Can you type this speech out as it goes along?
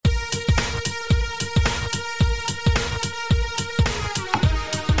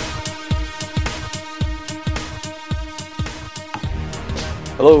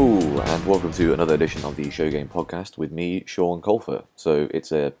Hello, and welcome to another edition of the Show Game Podcast with me, Sean Colfer. So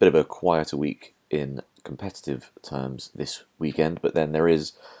it's a bit of a quieter week in competitive terms this weekend, but then there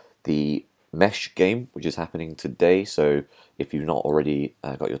is the Mesh game, which is happening today. So if you've not already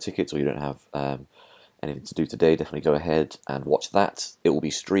got your tickets or you don't have anything to do today, definitely go ahead and watch that. It will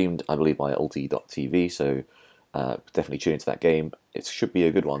be streamed, I believe, by ulti.tv, so definitely tune into that game. It should be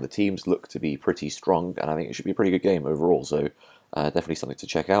a good one. The teams look to be pretty strong, and I think it should be a pretty good game overall, so definitely something to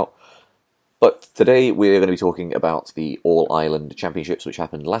check out. But today we're going to be talking about the All-Ireland Championships, which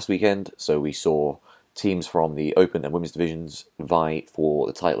happened last weekend. So we saw teams from the Open and Women's divisions vie for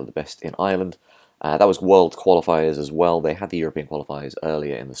the title of the best in Ireland. That was World qualifiers as well. They had the European qualifiers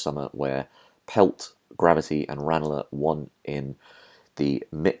earlier in the summer where Pelt, Gravity and Ranelagh won in the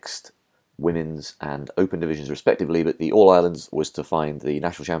mixed women's and Open divisions respectively. But the All-Irelands was to find the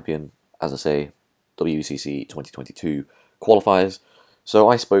national champion, as I say, WCC 2022 qualifiers. So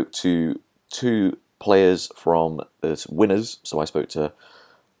I spoke to two players from the winners. So I spoke to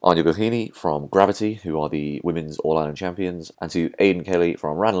Aine Gilheany from Gravity, who are the Women's All-Ireland Champions, and to Aidan Kelly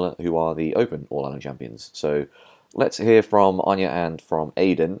from Ranelagh, who are the Open All-Ireland Champions. So let's hear from Aine and from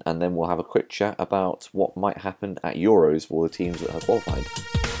Aidan, and then we'll have a quick chat about what might happen at Euros for the teams that have qualified.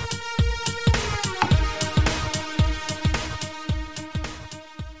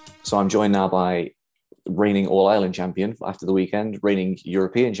 So I'm joined now by reigning All-Ireland champion after the weekend, reigning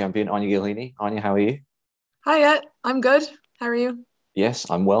European champion, Aine Gilheany. Aine, how are you? Hiya, I'm good. How are you? Yes,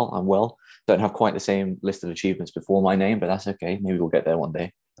 I'm well. Don't have quite the same list of achievements before my name, but that's okay. Maybe we'll get there one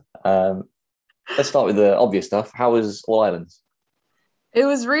day. Let's start with the obvious stuff. How was All-Ireland? It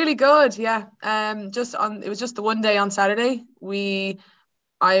was really good, yeah. It was just the one day on Saturday.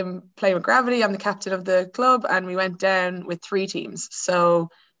 I'm playing with Gravity, I'm the captain of the club, and we went down with 3 teams. So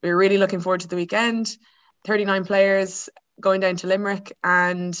we were really looking forward to the weekend. 39 players going down to Limerick,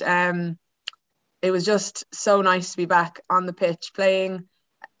 and it was just so nice to be back on the pitch playing,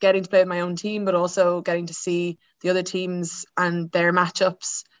 getting to play with my own team, but also getting to see the other teams and their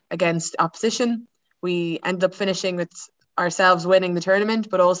matchups against opposition. We ended up finishing with ourselves winning the tournament,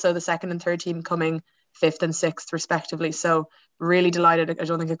 but also the second and third team coming 5th and 6th respectively. So really delighted. I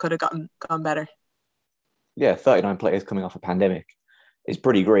don't think it could have gone better. Yeah, 39 players coming off a pandemic. It's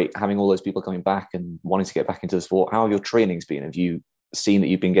pretty great having all those people coming back and wanting to get back into the sport. How have your trainings been? Have you seen that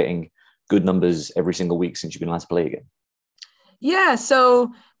you've been getting good numbers every single week since you've been allowed to play again? Yeah,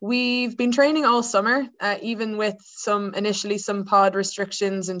 so we've been training all summer, even with initially some pod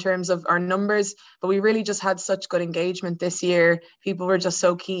restrictions in terms of our numbers, but we really just had such good engagement this year. People were just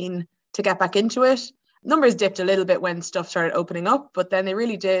so keen to get back into it. Numbers dipped a little bit when stuff started opening up, but then they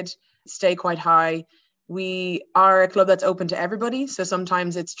really did stay quite high. We are a club that's open to everybody, so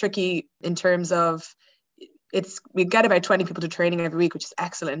sometimes it's tricky in terms of we get about 20 people to training every week, which is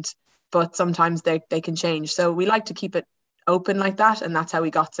excellent, but sometimes they can change. So we like to keep it open like that, and that's how we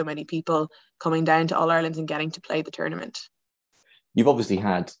got so many people coming down to All Ireland and getting to play the tournament. You've obviously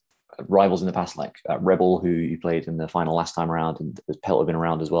had rivals in the past, like Rebel, who you played in the final last time around, and Pelt have been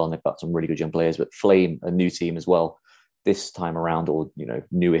around as well, and they've got some really good young players. But Flame, a new team as well, this time around, or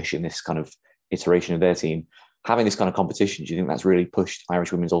newish in this kind of iteration of their team. Having this kind of competition, do you think that's really pushed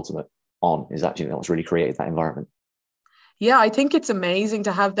Irish Women's Ultimate on? Is that, do you think, what's really created that environment? Yeah, I think it's amazing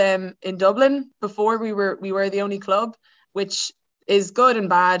to have them in Dublin. Before we were the only club, which is good and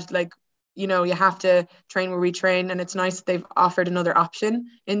bad. Like, you have to train where we train, and it's nice that they've offered another option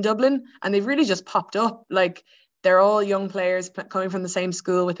in Dublin, and they've really just popped up. Like, they're all young players coming from the same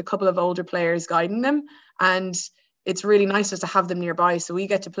school with a couple of older players guiding them, and it's really nice just to have them nearby. So we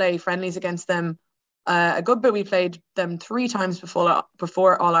get to play friendlies against them a good bit. We played them 3 times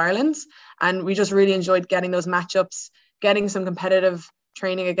before All Irelands, and we just really enjoyed getting those matchups, getting some competitive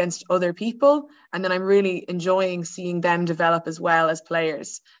training against other people, and then I'm really enjoying seeing them develop as well as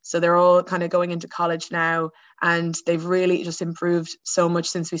players. So they're all kind of going into college now, and they've really just improved so much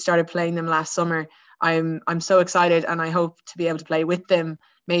since we started playing them last summer. I'm so excited, and I hope to be able to play with them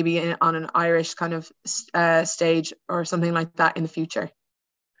maybe on an Irish kind of stage or something like that in the future.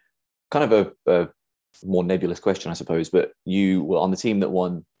 Kind of a more nebulous question, I suppose, but you were on the team that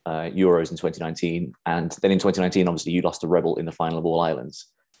won Euros in 2019, and then in 2019 obviously you lost to Rebel in the final of All Irelands.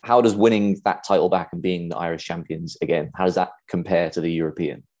 How does winning that title back and being the Irish champions again, how does that compare to the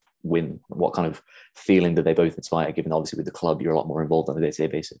European win? What kind of feeling do they both inspire, given obviously with the club you're a lot more involved on a day-to-day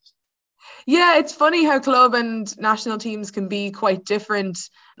basis? Yeah, it's funny how club and national teams can be quite different.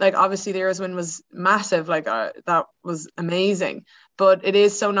 Like, obviously the Euros win was massive, like that was amazing, but it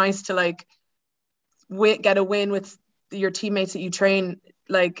is so nice to like get a win with your teammates that you train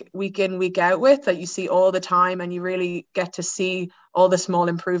like week in, week out with, that you see all the time, and you really get to see all the small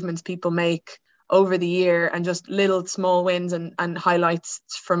improvements people make over the year, and just little small wins and highlights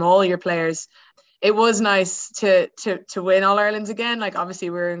from all your players. It was nice to win All Irelands again. Like, obviously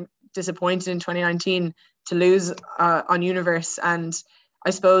we were disappointed in 2019 to lose on Universe, and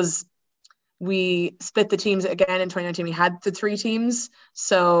I suppose we split the teams again in 2019. We had the 3 teams,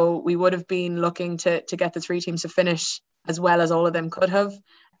 so we would have been looking to get the 3 teams to finish as well as all of them could have.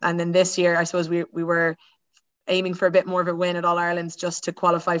 And then this year, I suppose we were aiming for a bit more of a win at All Irelands just to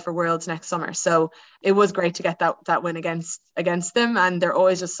qualify for Worlds next summer. So it was great to get that win against them, and they're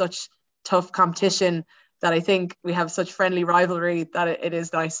always just such tough competition that I think we have such friendly rivalry that it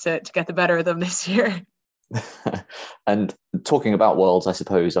is nice to get the better of them this year. And talking about Worlds, I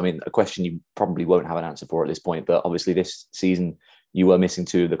suppose, I mean, a question you probably won't have an answer for at this point, but obviously this season you were missing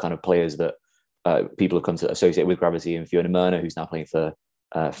 2 of the kind of players that people have come to associate with Gravity, and Fiona Myrna, who's now playing for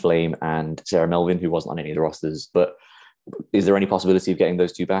Flame, and Sarah Melvin, who wasn't on any of the rosters. But is there any possibility of getting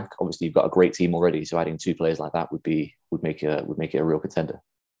those 2 back? Obviously, you've got a great team already, so adding 2 players like that would make it a real contender.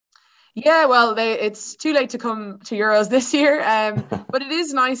 Yeah, well, it's too late to come to Euros this year, but it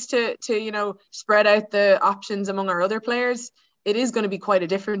is nice to spread out the options among our other players. It is going to be quite a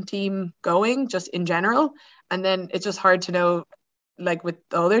different team going, just in general, and then it's just hard to know, like with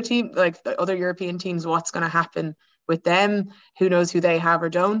the other team, like the other European teams, what's going to happen with them. Who knows who they have or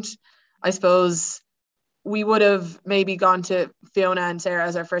don't. I suppose we would have maybe gone to Fiona and Sarah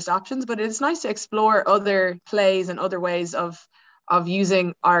as our first options, but it's nice to explore other plays and other ways of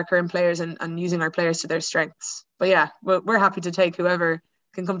using our current players and using our players to their strengths. But yeah, we're happy to take whoever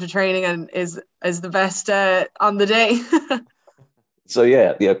can come to training and is the best on the day. So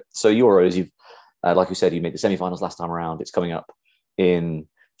yeah. So Euros, you've like you said, you made the semi-finals last time around. It's coming up in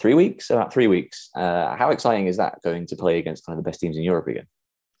 3 weeks, about 3 weeks. How exciting is that, going to play against kind of the best teams in Europe again?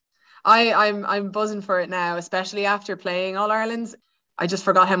 I'm buzzing for it now, especially after playing All Irelands. I just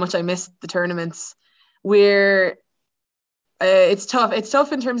forgot how much I missed the tournaments. It's tough. It's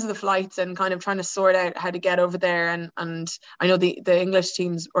tough in terms of the flights and kind of trying to sort out how to get over there. And I know the English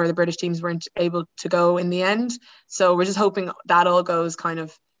teams or the British teams weren't able to go in the end. So we're just hoping that all goes kind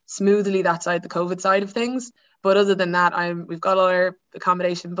of smoothly, that side, the COVID side of things. But other than that, we've got all our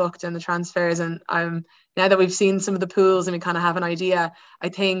accommodation booked and the transfers. And now that we've seen some of the pools and we kind of have an idea, I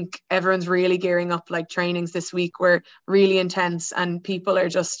think everyone's really gearing up. Like, trainings this week were really intense, and people are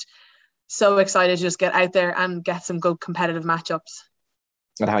just so excited to just get out there and get some good competitive matchups.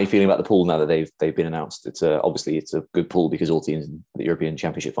 And how are you feeling about the pool now that they've been announced? It's obviously it's a good pool because all teams in the European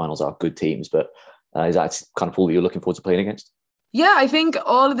Championship finals are good teams, but is that kind of pool that you're looking forward to playing against? Yeah, I think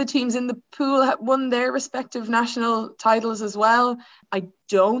all of the teams in the pool have won their respective national titles as well. I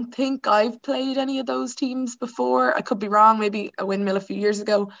don't think I've played any of those teams before. I could be wrong, maybe a windmill a few years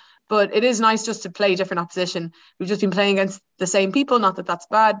ago. But it is nice just to play different opposition. We've just been playing against the same people. Not that that's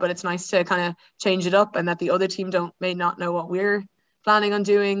bad, but it's nice to kind of change it up, and that the other team may not know what we're planning on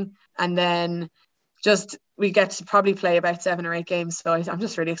doing. And then just we get to probably play about 7 or 8 games. So I'm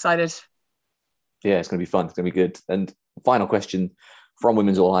just really excited. Yeah, it's going to be fun. It's going to be good. And final question from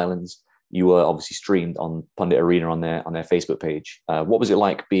Women's All Irelands. You were obviously streamed on Pundit Arena on their Facebook page. What was it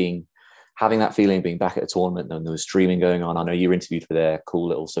like having that feeling, being back at a tournament and there was streaming going on? I know you were interviewed for their cool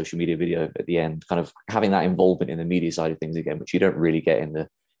little social media video at the end, kind of having that involvement in the media side of things again, which you don't really get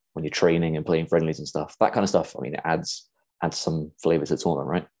when you're training and playing friendlies and stuff. That kind of stuff, I mean, it adds some flavour to the tournament,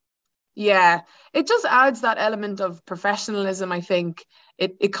 right? Yeah, it just adds that element of professionalism, I think.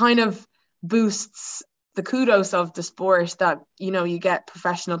 It kind of boosts the kudos of the sport, that you get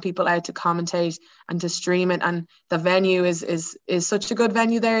professional people out to commentate and to stream it, and the venue is such a good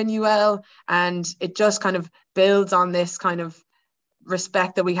venue there in UL, and it just kind of builds on this kind of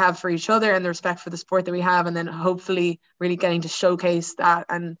respect that we have for each other and the respect for the sport that we have, and then hopefully really getting to showcase that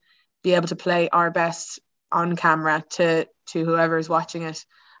and be able to play our best on camera to whoever is watching it.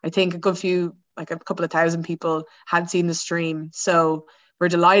 I think a good few, like a couple of thousand people had seen the stream, so we're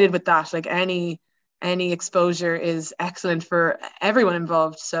delighted with that. Like, any exposure is excellent for everyone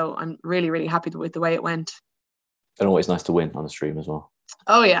involved. So I'm really, really happy with the way it went. And always nice to win on the stream as well.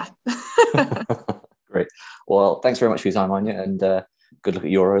 Oh, yeah. Great. Well, thanks very much for your time, Aine, and good luck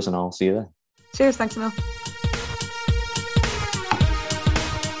at Euros, and I'll see you there. Cheers. Thanks, Emil.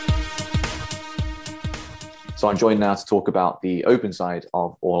 So I'm joined now to talk about the open side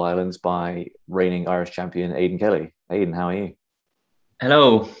of All Irelands by reigning Irish champion Aine Kelly. Aidan, how are you?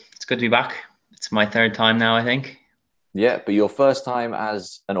 Hello. It's good to be back. It's my 3rd time now, I think. Yeah, but your first time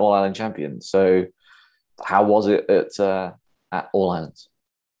as an All Ireland champion. So how was it at All Irelands?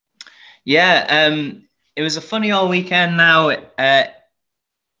 Yeah, it was a funny all weekend now.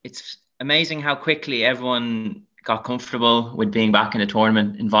 it's amazing how quickly everyone got comfortable with being back in a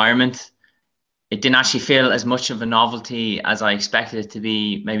tournament environment. It didn't actually feel as much of a novelty as I expected it to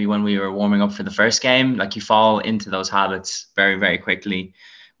be maybe when we were warming up for the first game. Like, you fall into those habits very, very quickly,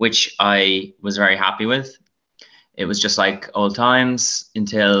 which I was very happy with. It was just like old times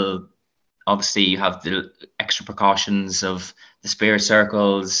until obviously you have the extra precautions of the spirit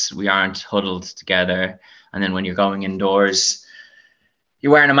circles. We aren't huddled together. And then when you're going indoors,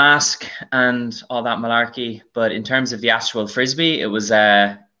 you're wearing a mask and all that malarkey. But in terms of the actual frisbee, it was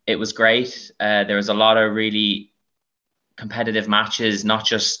great. There was a lot of really competitive matches, not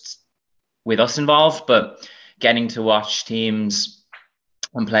just with us involved, but getting to watch teams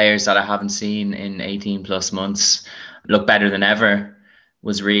and players that I haven't seen in 18 plus months look better than ever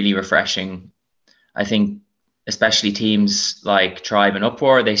was really refreshing. I think especially teams like Tribe and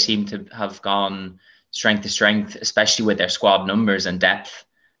Uproar, they seem to have gone strength to strength, especially with their squad numbers and depth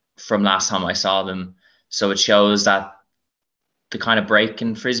from last time I saw them. So it shows that the kind of break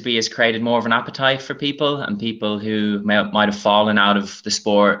in frisbee has created more of an appetite for people, and people who might have fallen out of the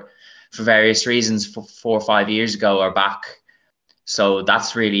sport for various reasons 4 or 5 years ago are back. So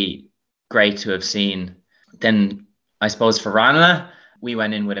that's really great to have seen. Then I suppose for Ranelagh, we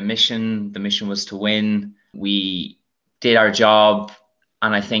went in with a mission. The mission was to win. We did our job.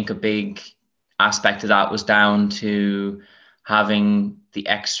 And I think a big aspect of that was down to having the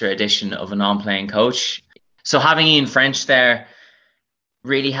extra addition of a non-playing coach. So having Ian French there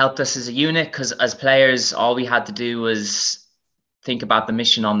really helped us as a unit, because as players, all we had to do was think about the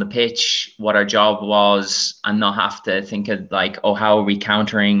mission on the pitch, what our job was, and not have to think of like, oh, how are we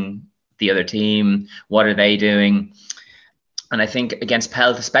countering the other team? What are they doing? And I think against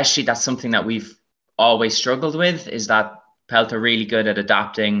Pelt, especially, that's something that we've always struggled with, is that Pelt are really good at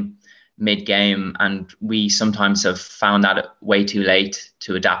adapting mid-game, and we sometimes have found that way too late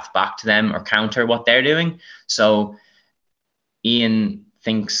to adapt back to them or counter what they're doing. So Ian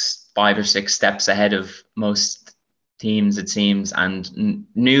thinks 5 or 6 steps ahead of most teams, it seems, and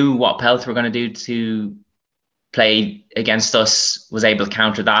knew what Pelt were going to do to play against us, was able to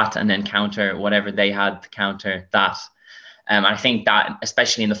counter that and then counter whatever they had to counter that. I think that,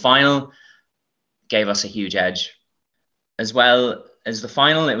 especially in the final, gave us a huge edge. As well as the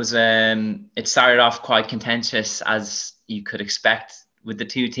final, it started off quite contentious, as you could expect with the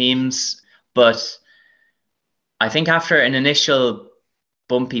two teams. But I think after an initial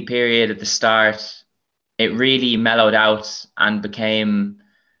bumpy period at the start, it really mellowed out and became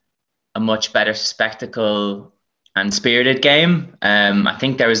a much better spectacle and spirited game. I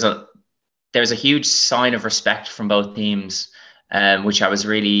think there was a huge sign of respect from both teams, which I was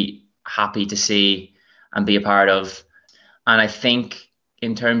really happy to see and be a part of. And I think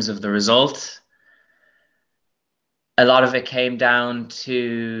in terms of the result, a lot of it came down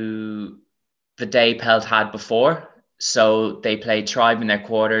to the day Pelt had before. So they played Tribe in their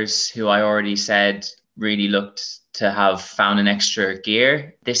quarters, who I already said really looked to have found an extra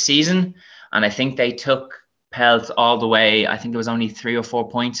gear this season. And I think they took Pelt all the way. I think there was only 3 or 4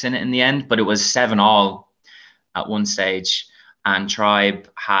 points in it in the end, but it was 7-7 at one stage. And Tribe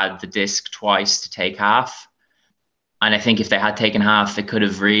had the disc twice to take half. And I think if they had taken half, it could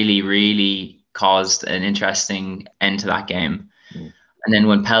have really, really caused an interesting end to that game. Mm. And then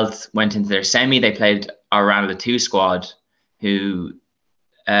when Pelt went into their semi, they played our Ranelagh 2 squad, who,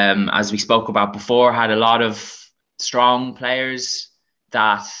 as we spoke about before, had a lot of strong players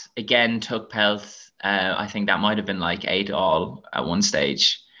that, again, took Pelt. I think that might have been like 8-8 at one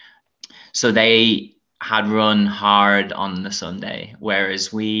stage. So they had run hard on the Sunday,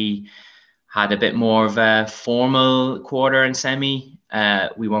 whereas we had a bit more of a formal quarter and semi.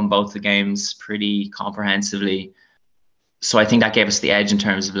 We won both the games pretty comprehensively. So I think that gave us the edge in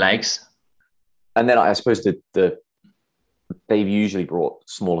terms of legs. And then I suppose they've usually brought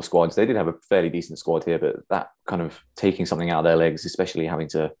smaller squads. They did have a fairly decent squad here, but that kind of taking something out of their legs, especially having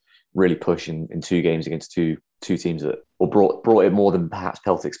to really push in 2 games against two teams that brought it more than perhaps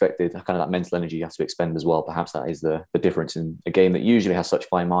Pelt expected. Kind of that mental energy you have to expend as well. Perhaps that is the difference in a game that usually has such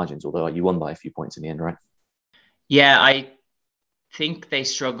fine margins, although you won by a few points in the end, right? Yeah, I think they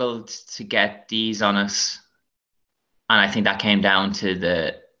struggled to get D's on us. And I think that came down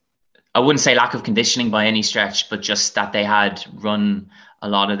to I wouldn't say lack of conditioning by any stretch, but just that they had run a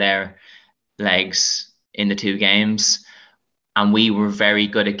lot of their legs in the 2 games. And we were very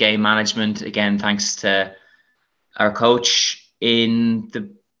good at game management, again, thanks to our coach in the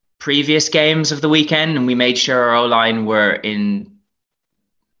previous games of the weekend. And we made sure our O-line were in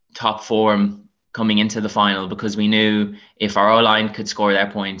top form coming into the final, because we knew if our O-line could score their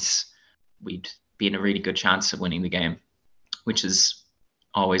points, we'd be in a really good chance of winning the game, which is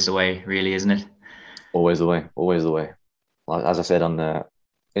always the way, really, isn't it? Always the way, always the way. Like, as I said on the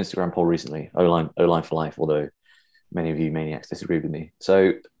Instagram poll recently, O line for life. Although many of you maniacs disagree with me.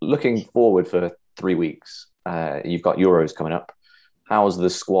 So looking forward for 3 weeks, you've got Euros coming up. How's the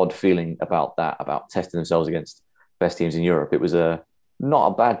squad feeling about that? About testing themselves against best teams in Europe? It was not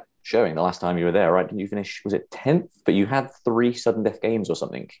a bad showing the last time you were there, right? Didn't you finish? Was it 10th? But you had 3 sudden death games or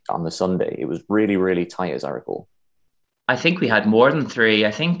something on the Sunday. It was really, really tight, as I recall. I think we had more than three.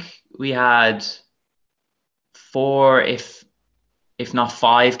 I think we had four, if not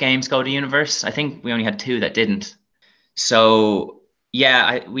five games go to Universe. I think we only had two that didn't. So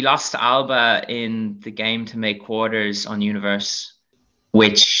yeah, we lost to Alba in the game to make quarters on Universe,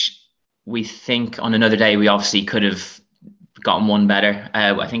 which we think on another day we obviously could have gotten one better.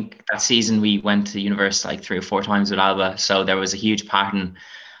 I think that season we went to Universe like 3 or 4 times with Alba, so there was a huge pattern.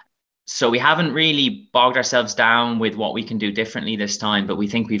 So we haven't really bogged ourselves down with what we can do differently this time, but we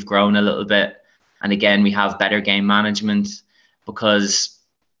think we've grown a little bit. And again, we have better game management, because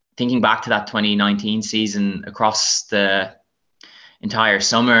thinking back to that 2019 season, across the entire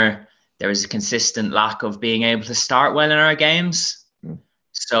summer, there was a consistent lack of being able to start well in our games.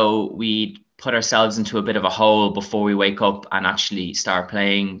 So we put ourselves into a bit of a hole before we wake up and actually start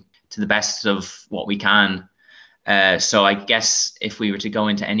playing to the best of what we can. So I guess if we were to go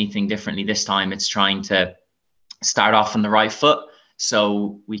into anything differently this time, it's trying to start off on the right foot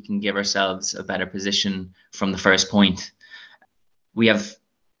so we can give ourselves a better position from the first point. We have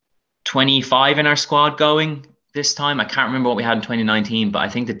 25 in our squad going this time. I can't remember what we had in 2019, but I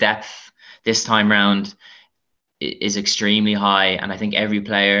think the depth this time round is extremely high. And I think every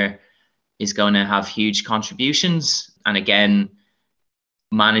player is going to have huge contributions. And again,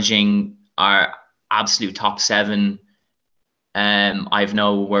 managing our absolute top seven, I have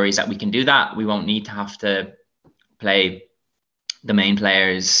no worries that we can do that. We won't need to have to play the main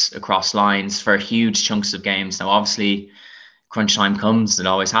players across lines for huge chunks of games. Now, obviously, crunch time comes, it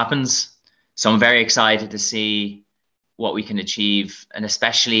always happens. So I'm very excited to see what we can achieve, and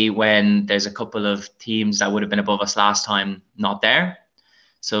especially when there's a couple of teams that would have been above us last time not there.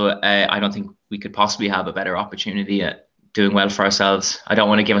 So I don't think we could possibly have a better opportunity at doing well for ourselves. I don't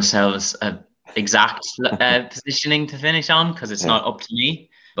want to give ourselves an exact positioning to finish on, because it's not up to me.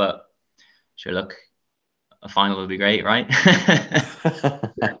 But sure, look, a final would be great, right?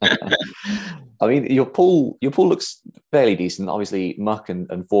 I mean, your pool looks fairly decent. Obviously, Muck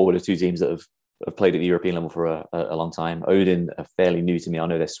and Forward are two teams that have played at the European level for a long time. Odin are fairly new to me. I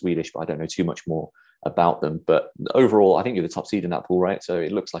know they're Swedish, but I don't know too much more about them. But overall, I think you're the top seed in that pool, right? So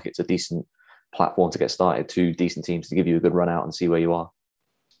it looks like it's a decent platform to get started. Two decent teams to give you a good run out and see where you are.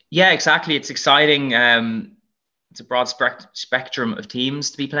 Yeah, exactly. It's exciting. It's a broad spectrum of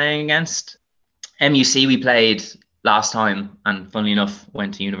teams to be playing against. MUC we played last time, and funnily enough,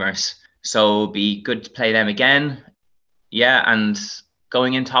 went to Universe. So it'd be good to play them again. Yeah, and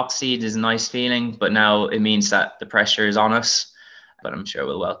going in top seed is a nice feeling, but now it means that the pressure is on us, but I'm sure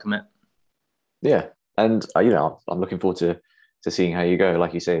we'll welcome it. Yeah, and I'm looking forward to seeing how you go.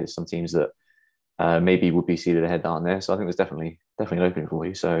 Like you say, there's some teams that maybe would be seeded ahead, aren't there? So I think there's definitely an opening for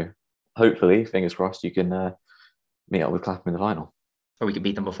you. So hopefully, fingers crossed, you can meet up with Clapham in the final. Or we could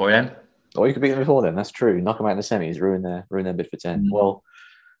beat them before then. Or you could beat them before then. That's true. Knock them out in the semis, ruin their bid for 10. Well,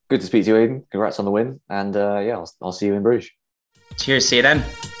 good to speak to you, Aidan. Congrats on the win, and I'll see you in Bruges. Cheers. See you then.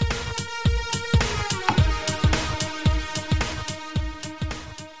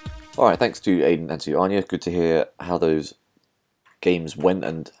 All right, thanks to Aidan and to Aine. Good to hear how those games went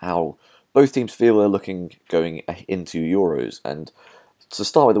and how both teams feel they're looking going into Euros. And to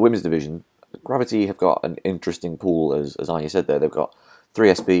start with the women's division, Gravity have got an interesting pool, as Aine said there. They've got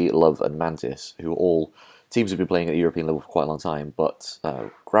 3SB, Love and Mantis, who are all teams who've been playing at the European level for quite a long time. But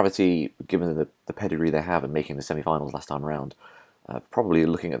Gravity, given the pedigree they have and making the semi-finals last time around, probably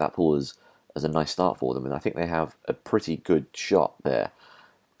looking at that pool as a nice start for them. And I think they have a pretty good shot there.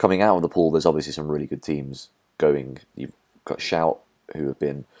 Coming out of the pool, there's obviously some really good teams going. You've got Shout, who have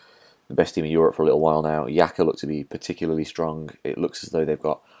been the best team in Europe for a little while now. Yaka look to be particularly strong. It looks as though they've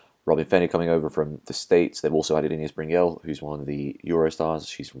got Robin Fenny coming over from the States. They've also added Inês Bringel, who's one of the Eurostars.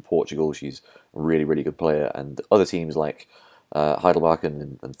 She's from Portugal. She's a really, really good player. And other teams like Heidelberg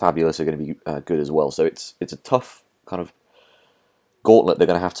and Fabulous are going to be good as well. So it's a tough kind of gauntlet they're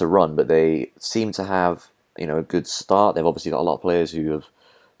going to have to run, but they seem to have a good start. They've obviously got a lot of players who have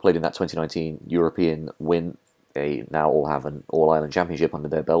played in that 2019 European win. They now all have an All-Ireland Championship under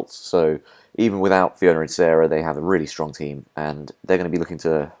their belts. So even without Fiona and Sarah, they have a really strong team, and they're going to be looking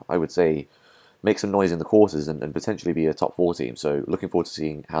to, I would say, make some noise in the quarters and potentially be a top 4 team. So looking forward to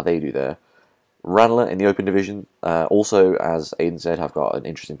seeing how they do there. Ranelagh in the Open Division. Also, as Aidan said, have got an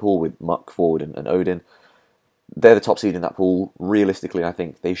interesting pool with Muck forward and Odin. They're the top seed in that pool. Realistically, I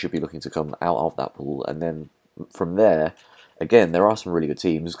think they should be looking to come out of that pool. And then from there, again, there are some really good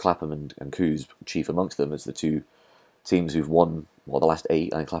teams. Clapham and Coos chief amongst them as the two teams who've won, the last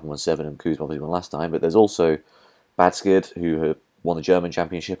 8. I think Clapham won 7 and Coos probably won last time. But there's also Badskid, who have won the German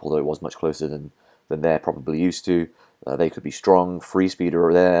Championship, although it was much closer than they're probably used to. They could be strong. Free Speed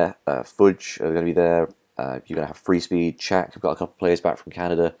are there. Fudge are going to be there. You're going to have Free Speed. Chak have got a couple of players back from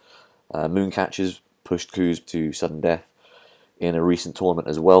Canada. Mooncatchers pushed Coos to sudden death in a recent tournament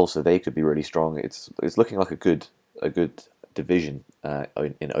as well, so they could be really strong. It's looking like a good division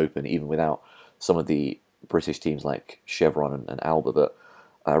in Open, even without some of the British teams like Chevron and Alba. But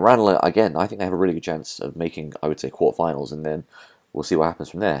Ranelagh, again, I think they have a really good chance of making, I would say, quarterfinals, and then we'll see what happens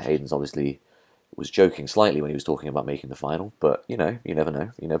from there. Aidan's obviously was joking slightly when he was talking about making the final, but you never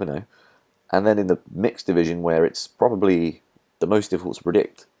know. And then in the mixed division, where it's probably the most difficult to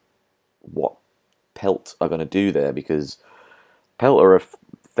predict what Pelt are going to do there, because Pelt are a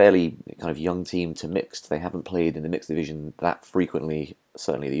fairly kind of young team to mixed. They haven't played in the mixed division that frequently,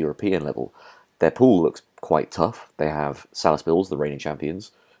 certainly at the European level. Their pool looks quite tough. They have Salisbury, the reigning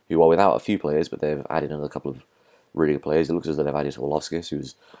champions, who are without a few players, but they've added another couple of really good players. It looks as though they've added Orlovskis,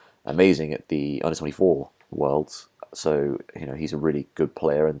 who's amazing at the Under-24 Worlds. So, he's a really good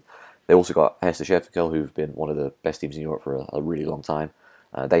player. And they also got xEUCF, who've been one of the best teams in Europe for a really long time.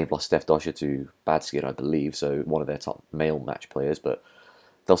 They've lost Steph Dosher to Badskid, I believe, so one of their top male match players, but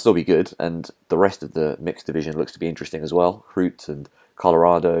they'll still be good. And the rest of the mixed division looks to be interesting as well. Hrut and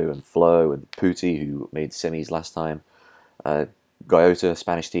Colorado and Flo and Putti, who made semis last time. Guyota, a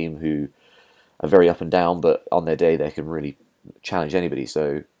Spanish team, who are very up and down, but on their day they can really challenge anybody.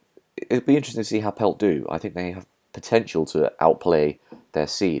 So it'd be interesting to see how Pelt do. I think they have potential to outplay their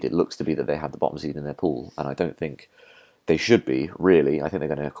seed. It looks to be that they have the bottom seed in their pool, and I don't think they should be, really. I think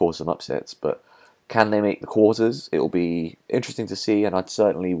they're going to cause some upsets, but can they make the quarters? It will be interesting to see, and I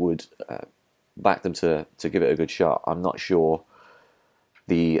certainly would back them to give it a good shot. I'm not sure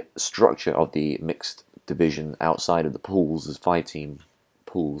the structure of the mixed division outside of the pools is 5-team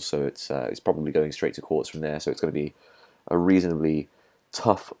pools, so it's probably going straight to quarters from there, so it's going to be a reasonably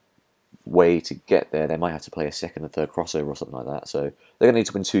tough way to get there. They might have to play a second and third crossover or something like that, so they're going to need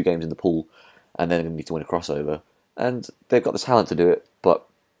to win 2 games in the pool, and then they're going to need to win a crossover. And they've got the talent to do it, but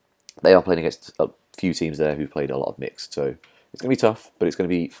they are playing against a few teams there who've played a lot of mixed. So it's going to be tough, but it's going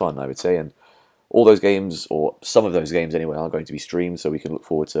to be fun, I would say. And all those games, or some of those games anyway, are going to be streamed, so we can look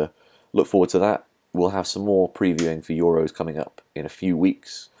forward to that. We'll have some more previewing for Euros coming up in a few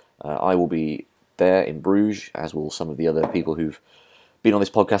weeks. I will be there in Bruges, as will some of the other people who've been on this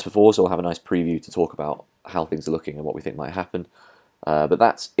podcast before, so we'll have a nice preview to talk about how things are looking and what we think might happen. But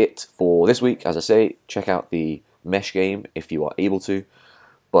that's it for this week. As I say, check out the Mesh game if you are able to.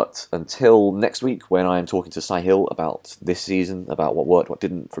 But until next week, when I am talking to Sai Hill about this season, about what worked, what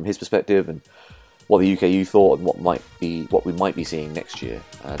didn't from his perspective, and what the UKU thought, and what we might be seeing next year,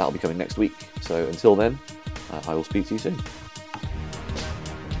 that'll be coming next week. So until then, I will speak to you soon.